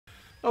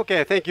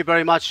Okay, thank you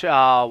very much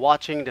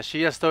watching the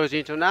CSTOYS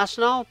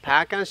International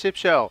Pack and Ship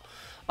Show.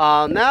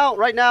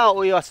 Right now,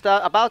 we are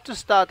about to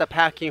start the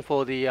packing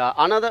for the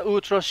another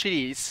Ultra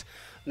series,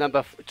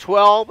 number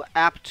 12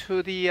 up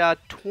to the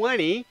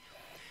 20.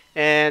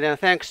 And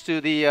thanks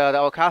to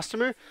our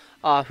customer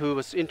who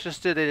was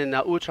interested in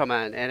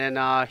Ultraman. And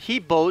then he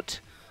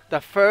bought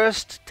the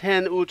first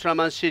 10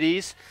 Ultraman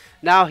series.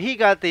 Now he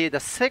got the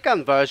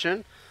second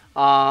version,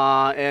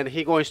 and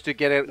he going to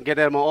get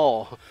them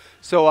all.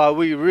 So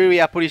we really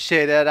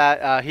appreciate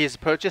that he's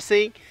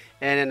purchasing,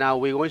 and then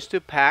we're going to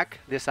pack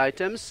these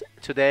items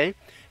today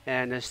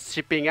and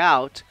shipping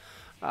out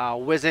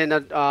within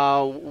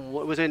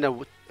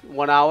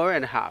 1 hour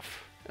and a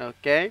half.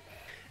 Okay,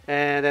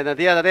 and then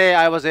the other day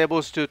I was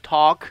able to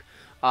talk.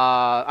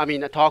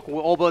 Talk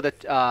over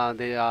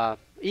the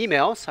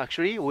emails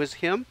actually with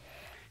him,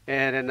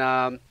 and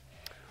then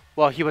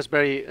well, he was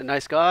very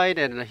nice guy,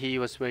 and he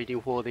was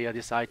waiting for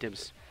these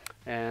items,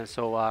 and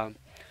so.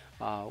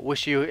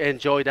 Wish you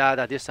enjoy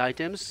these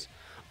items.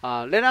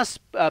 Let us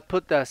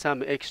put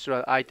some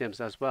extra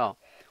items as well.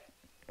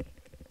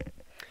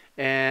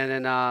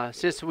 And then,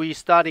 since we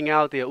starting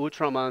out the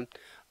Ultraman,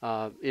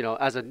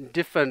 as a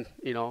different,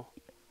 we are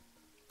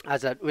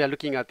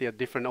looking at the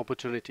different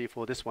opportunity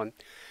for this one.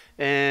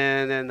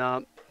 And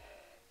then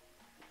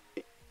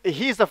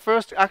he's the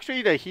first.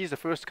 Actually, he's the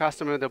first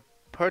customer that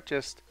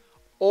purchased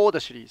all the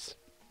series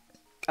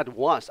at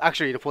once.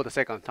 Actually, for the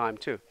second time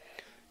too.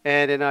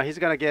 And then he's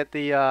gonna get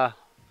the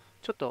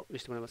ちょっと見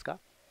せてもらえますか?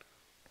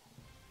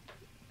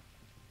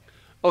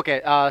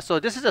 Okay,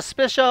 so this is a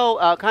special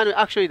kind of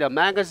actually the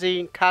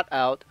magazine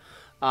cutout,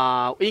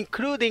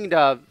 including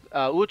the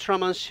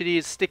Ultraman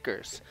series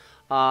stickers.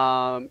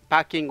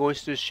 Packing going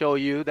to show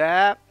you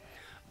that.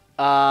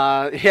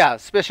 Yeah,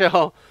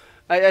 special.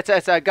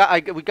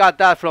 We got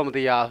that from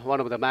the one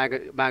of the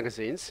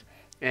magazines,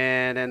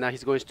 and then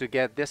he's going to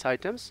get these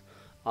items.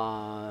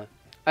 I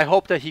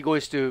hope that he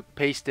goes to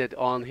paste it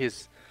on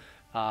his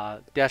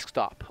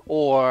desktop,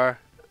 or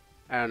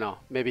I don't know,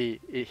 maybe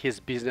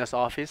his business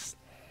office.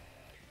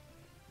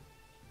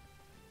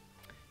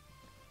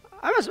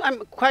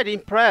 I'm quite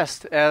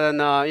impressed,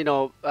 and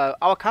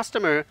our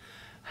customer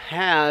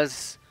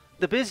has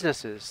the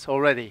businesses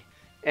already,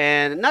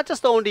 and not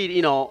just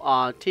only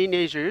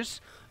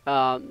teenagers,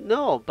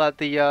 no, but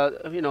the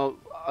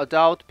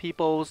adult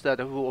peoples that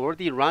who are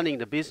already running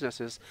the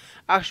businesses.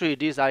 Actually,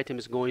 these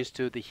items going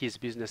to his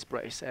business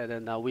place, and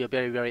then we are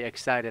very very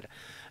excited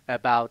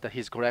about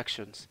his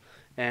collections.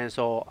 And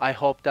so I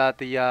hope that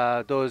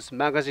those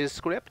magazine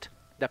script,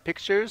 the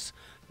pictures,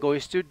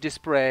 goes to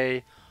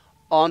display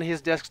on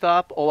his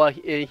desktop or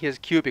in his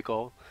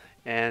cubicle,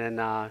 and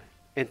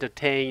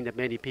entertain the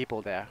many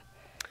people there.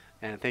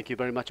 And thank you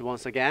very much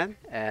once again,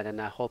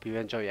 and I hope you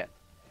enjoy it.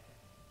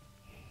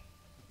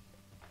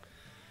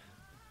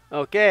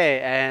 Okay,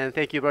 and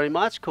thank you very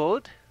much,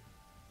 Code.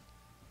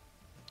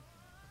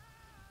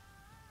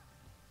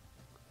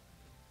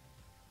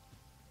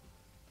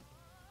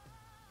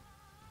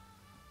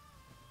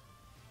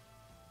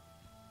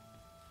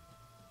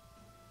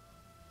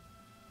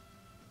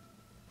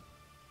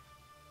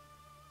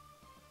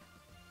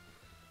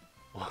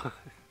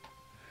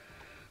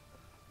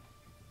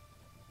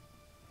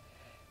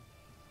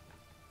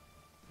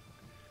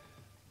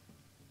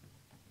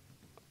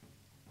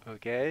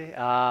 Okay,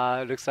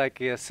 looks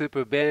like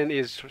Super Ben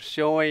is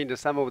showing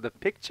some of the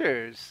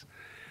pictures.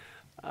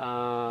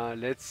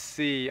 Let's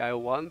see. I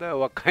wonder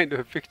what kind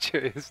of picture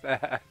is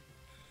that.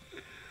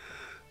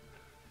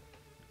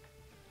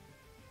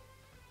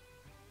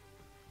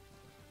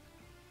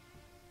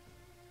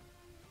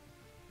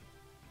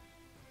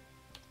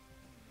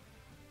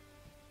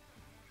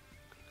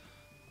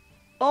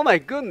 Oh my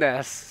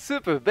goodness,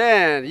 Super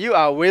Ben, you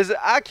are with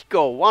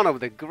Akiko, one of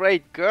the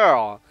great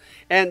girl.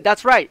 And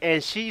that's right,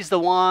 and she's the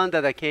one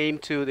that I came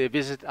to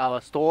visit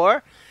our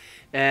store,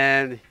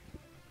 and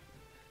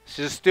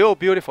she's still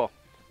beautiful,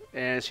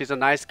 and she's a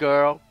nice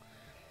girl.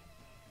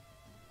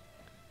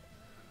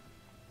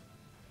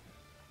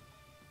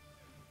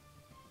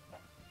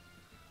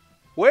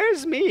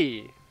 Where's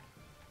me?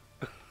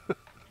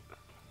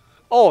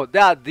 Oh,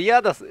 that the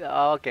other.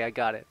 Okay, I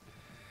got it.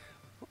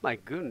 Oh my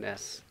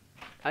goodness.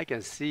 I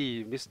can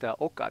see Mr.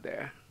 Oka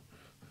there.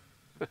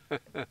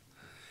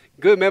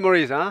 Good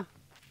memories, huh?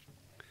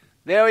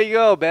 There we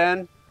go,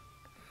 Ben.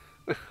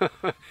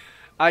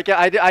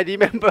 I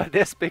remember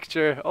this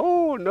picture.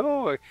 Oh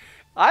no,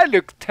 I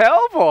look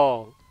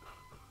terrible.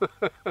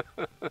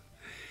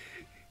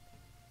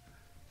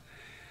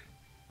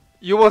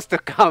 You want to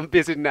come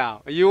visit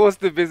now? You want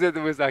to visit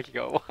with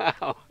Akiko?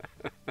 Wow.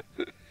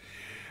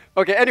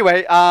 Okay.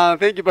 Anyway,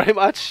 thank you very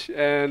much,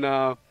 and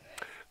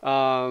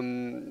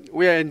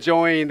we are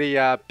enjoying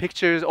the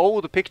pictures, all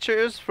the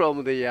pictures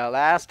from the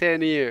last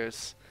 10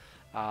 years.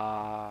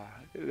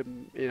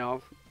 You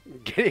know,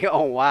 getting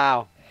oh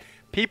wow,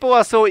 people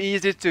are so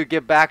easy to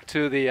get back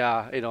to the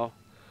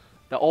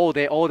the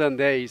olden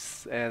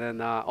days, and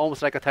then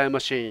almost like a time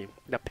machine.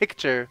 The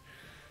picture,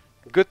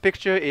 good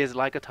picture is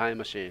like a time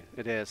machine.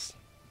 It is.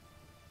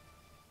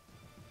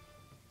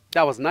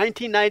 That was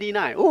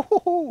 1999.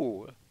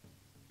 Ooh.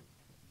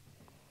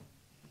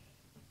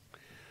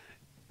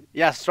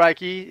 Yeah,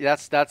 Strikey.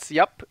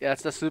 Yep.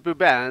 That's the super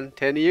band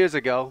 10 years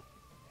ago,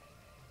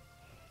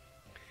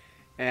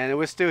 and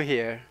we're still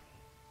here.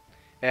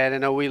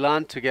 And we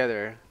learned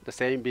together the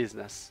same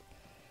business,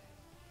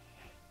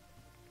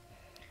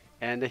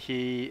 and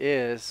he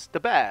is the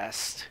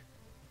best.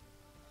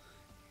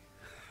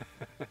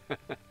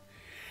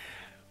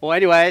 Well,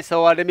 anyway,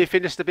 so let me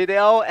finish the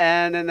video,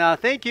 and then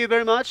thank you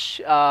very much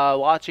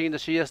watching the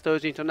CS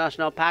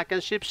International Pack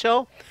and Ship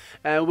Show,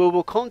 and we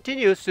will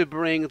continue to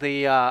bring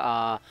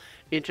the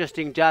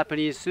interesting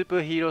Japanese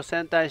superhero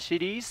Sentai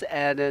series,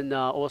 and then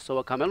also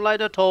a Kamen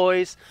Rider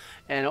toys,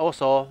 and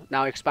also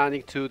now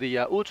expanding to the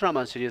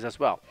Ultraman series as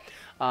well.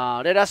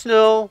 Let us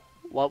know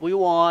what we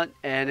want,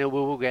 and we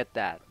will get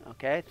that.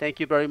 Okay, thank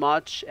you very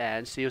much,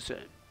 and see you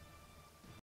soon.